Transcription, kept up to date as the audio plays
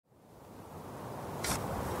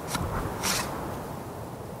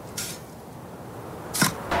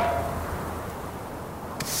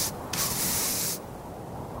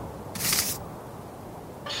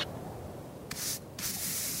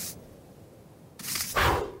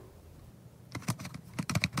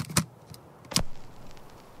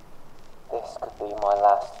be my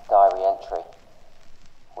last diary entry.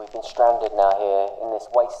 We've been stranded now here in this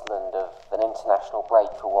wasteland of an international break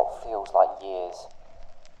for what feels like years.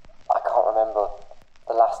 I can't remember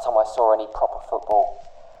the last time I saw any proper football.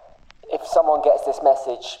 If someone gets this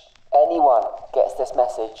message, anyone gets this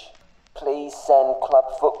message, please send club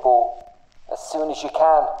football as soon as you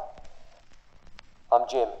can. I'm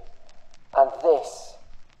Jim, and this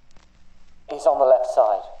is On the Left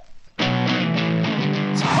Side.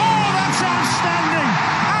 Oh, that's outstanding!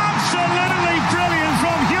 Absolutely brilliant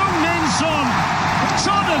from Heung-min Son.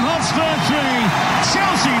 Tottenham Hotspur 3,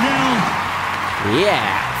 Chelsea 0. Yeah,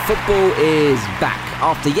 football is back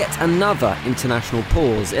after yet another international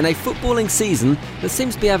pause in a footballing season that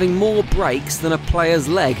seems to be having more breaks than a player's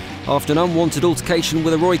leg after an unwanted altercation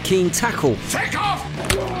with a Roy Keane tackle. Take off!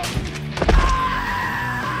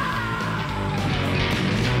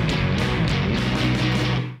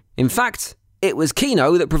 In fact, it was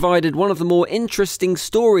Keano that provided one of the more interesting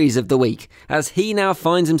stories of the week, as he now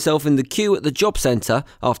finds himself in the queue at the job centre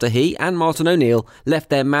after he and Martin O'Neill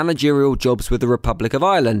left their managerial jobs with the Republic of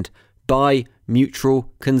Ireland by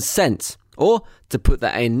mutual consent. Or, to put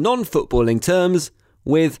that in non-footballing terms,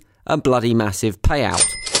 with a bloody massive payout.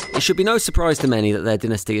 It should be no surprise to many that their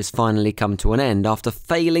dynasty has finally come to an end after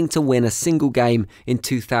failing to win a single game in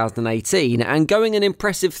 2018 and going an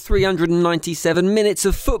impressive 397 minutes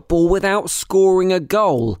of football without scoring a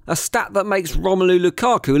goal. A stat that makes Romelu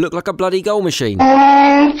Lukaku look like a bloody goal machine.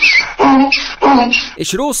 It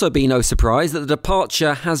should also be no surprise that the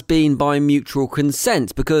departure has been by mutual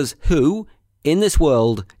consent, because who in this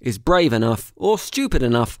world is brave enough or stupid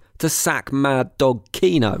enough to sack Mad Dog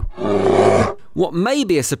Keano? What may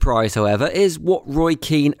be a surprise, however, is what Roy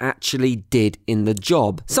Keane actually did in the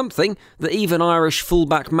job. Something that even Irish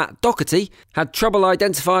fullback Matt Doherty had trouble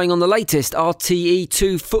identifying on the latest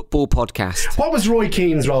RTE2 football podcast. What was Roy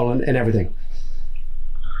Keane's role in everything?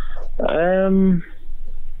 I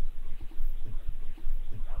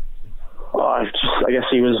guess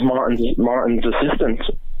he was Martin's assistant.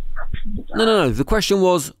 No. The question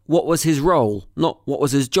was, what was his role, not what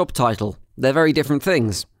was his job title. They're very different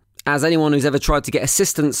things. As anyone who's ever tried to get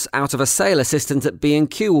assistance out of a sale assistant at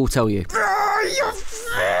B&Q will tell you.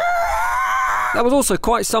 That was also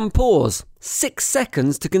quite some pause. 6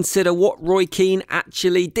 seconds to consider what Roy Keane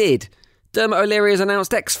actually did. Dermot O'Leary has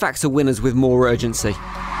announced X Factor winners with more urgency.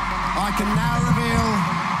 I can now reveal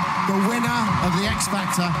the winner of the X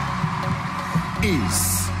Factor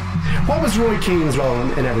is... What was Roy Keane's role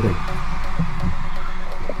in everything?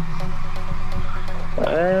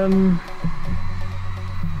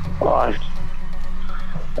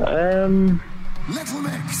 Little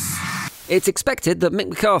Mix. It's expected that Mick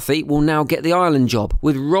McCarthy will now get the Ireland job,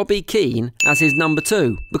 with Robbie Keane as his number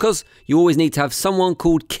 2, because you always need to have someone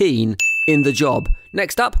called Keane in the job.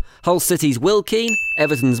 Next up, Hull City's Will Keane,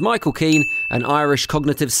 Everton's Michael Keane, and Irish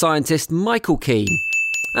cognitive scientist Michael Keane.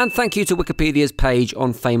 And thank you to Wikipedia's page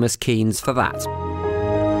on famous Keanes for that.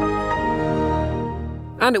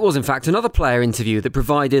 And it was in fact another player interview that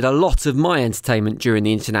provided a lot of my entertainment during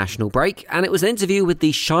the international break, and it was an interview with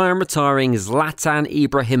the shy and retiring Zlatan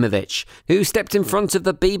Ibrahimovic, who stepped in front of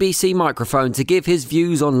the BBC microphone to give his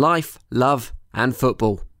views on life, love and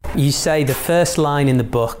football. You say the first line in the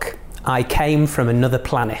book, I came from another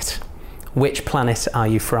planet. Which planet are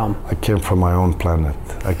you from? I came from my own planet.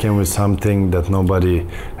 I came with something that nobody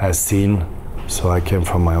has seen, so I came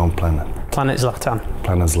from my own planet. Planet Zlatan.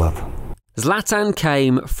 Planet Zlatan. Zlatan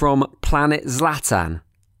came from Planet Zlatan.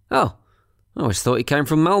 Oh, I always thought he came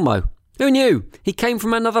from Malmo. Who knew? He came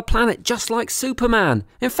from another planet, just like Superman.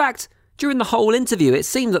 In fact, during the whole interview, it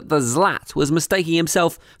seemed that the Zlat was mistaking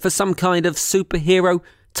himself for some kind of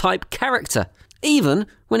superhero-type character, even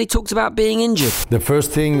when he talked about being injured. The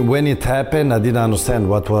first thing, when it happened, I didn't understand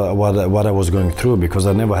what I was going through, because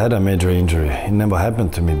I never had a major injury. It never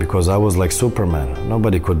happened to me, because I was like Superman.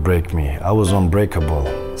 Nobody could break me. I was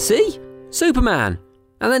unbreakable. See? Superman.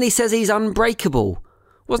 And then he says he's unbreakable.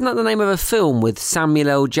 Wasn't that the name of a film with Samuel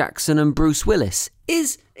L. Jackson and Bruce Willis?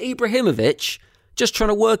 Is Ibrahimovic just trying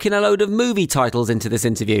to work in a load of movie titles into this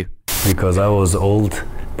interview? Because I was old,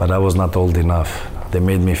 but I was not old enough. They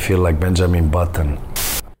made me feel like Benjamin Button.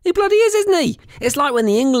 He bloody is, isn't he? It's like when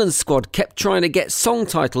the England squad kept trying to get song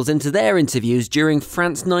titles into their interviews during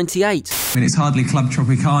France 98. I mean, it's hardly Club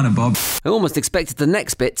Tropicana, Bob. I almost expected the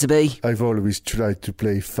next bit to be... I've always tried to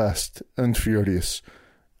play fast and furious.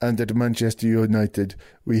 And at Manchester United,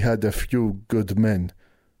 we had a few good men.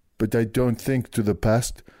 But I don't think to the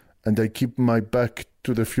past, and I keep my back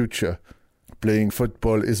to the future. Playing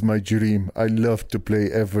football is my dream. I love to play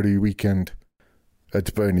every weekend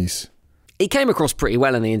at Bernie's. He came across pretty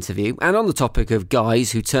well in the interview, and on the topic of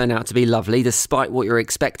guys who turn out to be lovely despite what you're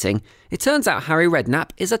expecting, it turns out Harry Redknapp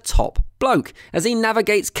is a top bloke as he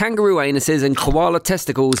navigates kangaroo anuses and koala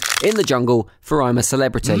testicles in the jungle for I'm a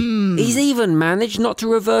Celebrity. He's even managed not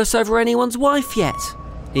to reverse over anyone's wife yet.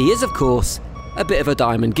 He is, of course, a bit of a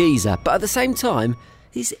diamond geezer, but at the same time,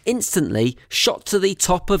 he's instantly shot to the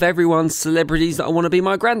top of everyone's celebrities that I want to be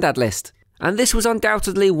my granddad list. And this was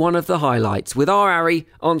undoubtedly one of the highlights, with our Harry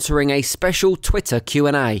answering a special Twitter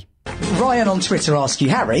Q&A. Ryan on Twitter asked you,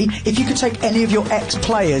 Harry, if you could take any of your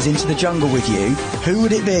ex-players into the jungle with you, who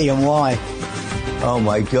would it be and why? Oh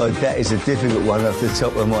my God, that is a difficult one off the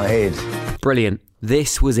top of my head. Brilliant.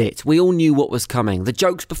 This was it. We all knew what was coming. The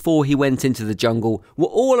jokes before he went into the jungle were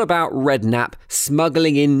all about Redknapp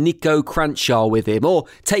smuggling in Nico Cranchaw with him or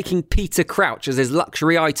taking Peter Crouch as his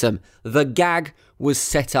luxury item. The gag was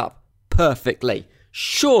set up perfectly.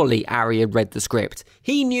 Surely Harry had read the script.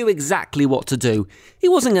 He knew exactly what to do. He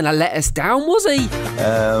wasn't going to let us down, was he?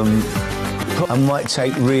 I might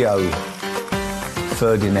take Rio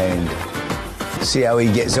Ferdinand. See how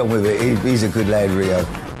he gets on with it. He's a good lad, Rio.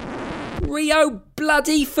 Rio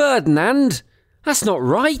bloody Ferdinand? That's not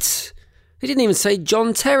right. He didn't even say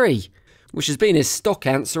John Terry, which has been his stock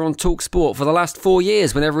answer on TalkSport for the last 4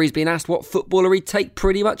 years whenever he's been asked what footballer he'd take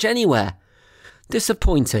pretty much anywhere.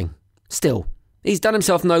 Disappointing. Still, he's done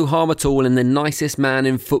himself no harm at all in the nicest man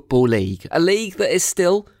in Football League, a league that is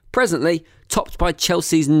still, presently, topped by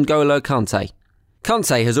Chelsea's N'Golo Kante.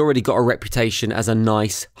 Kante has already got a reputation as a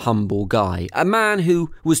nice, humble guy, a man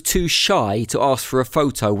who was too shy to ask for a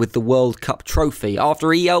photo with the World Cup trophy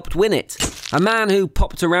after he helped win it, a man who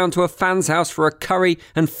popped around to a fan's house for a curry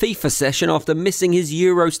and FIFA session after missing his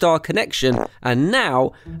Eurostar connection, and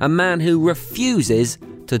now a man who refuses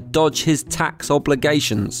to dodge his tax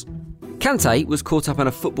obligations. Kante was caught up in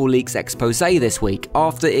a Football Leaks expose this week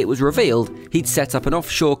after it was revealed he'd set up an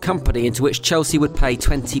offshore company into which Chelsea would pay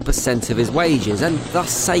 20% of his wages and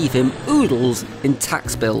thus save him oodles in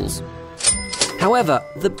tax bills. However,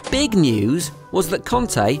 the big news was that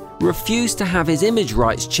Kante refused to have his image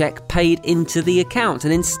rights check paid into the account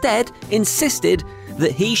and instead insisted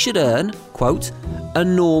that he should earn, quote, a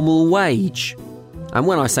normal wage. And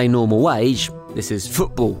when I say normal wage, this is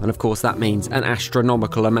football, and of course that means an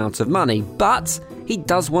astronomical amount of money, but he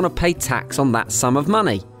does want to pay tax on that sum of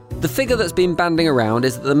money. The figure that's been banding around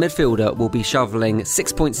is that the midfielder will be shoveling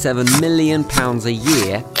 £6.7 million a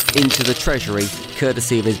year into the Treasury,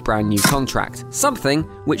 courtesy of his brand new contract, something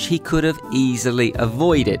which he could have easily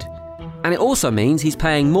avoided. And it also means he's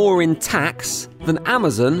paying more in tax than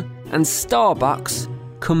Amazon and Starbucks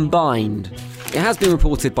combined. It has been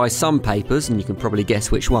reported by some papers, and you can probably guess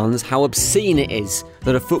which ones, how obscene it is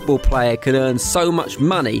that a football player can earn so much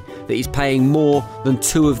money that he's paying more than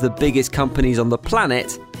two of the biggest companies on the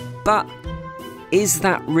planet. But is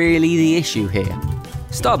that really the issue here?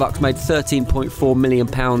 Starbucks made £13.4 million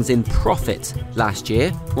in profit last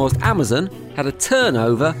year, whilst Amazon had a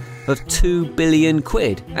turnover of £2 billion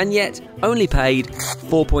and yet only paid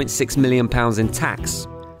 £4.6 million in tax.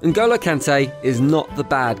 N'Golo Kante is not the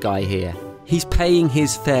bad guy here. He's paying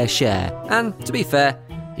his fair share, and to be fair,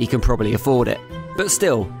 he can probably afford it. But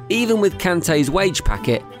still, even with Kante's wage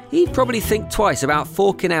packet, he'd probably think twice about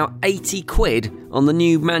forking out 80 quid on the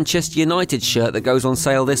new Manchester United shirt that goes on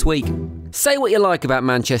sale this week. Say what you like about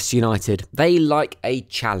Manchester United, they like a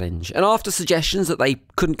challenge. And after suggestions that they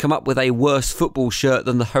couldn't come up with a worse football shirt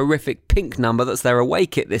than the horrific pink number that's their away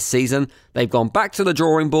kit this season, they've gone back to the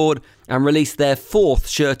drawing board and released their 4th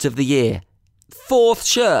shirt of the year. 4th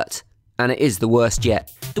shirt! And it is the worst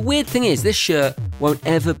yet. The weird thing is, this shirt won't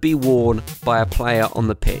ever be worn by a player on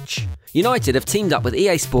the pitch. United have teamed up with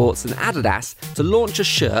EA Sports and Adidas to launch a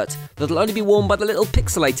shirt that'll only be worn by the little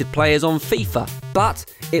pixelated players on FIFA, but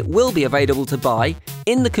it will be available to buy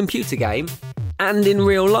in the computer game and in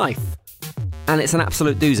real life. And it's an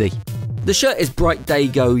absolute doozy. The shirt is bright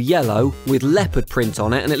Dago yellow with leopard print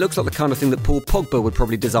on it, and it looks like the kind of thing that Paul Pogba would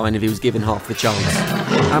probably design if he was given half the chance.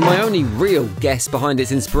 And my only real guess behind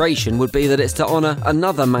its inspiration would be that it's to honour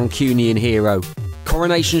another Mancunian hero,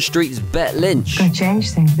 Coronation Street's Bet Lynch. Could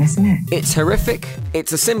change things, isn't it? It's horrific,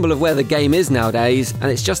 it's a symbol of where the game is nowadays, and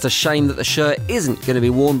it's just a shame that the shirt isn't going to be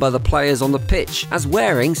worn by the players on the pitch, as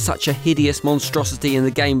wearing such a hideous monstrosity in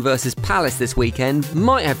the game versus Palace this weekend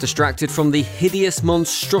might have distracted from the hideous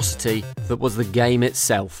monstrosity that was the game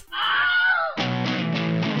itself.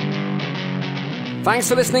 Thanks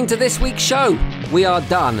for listening to this week's show. We are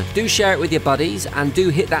done. Do share it with your buddies and do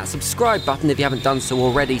hit that subscribe button if you haven't done so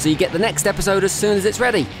already so you get the next episode as soon as it's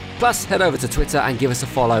ready. Plus, head over to Twitter and give us a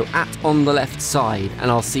follow @OnTheLeftSide.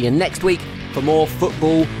 And I'll see you next week for more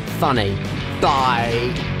Football Funny.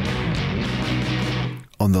 Bye.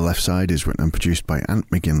 On the Left Side is written and produced by Ant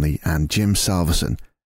McGinley and Jim Salverson.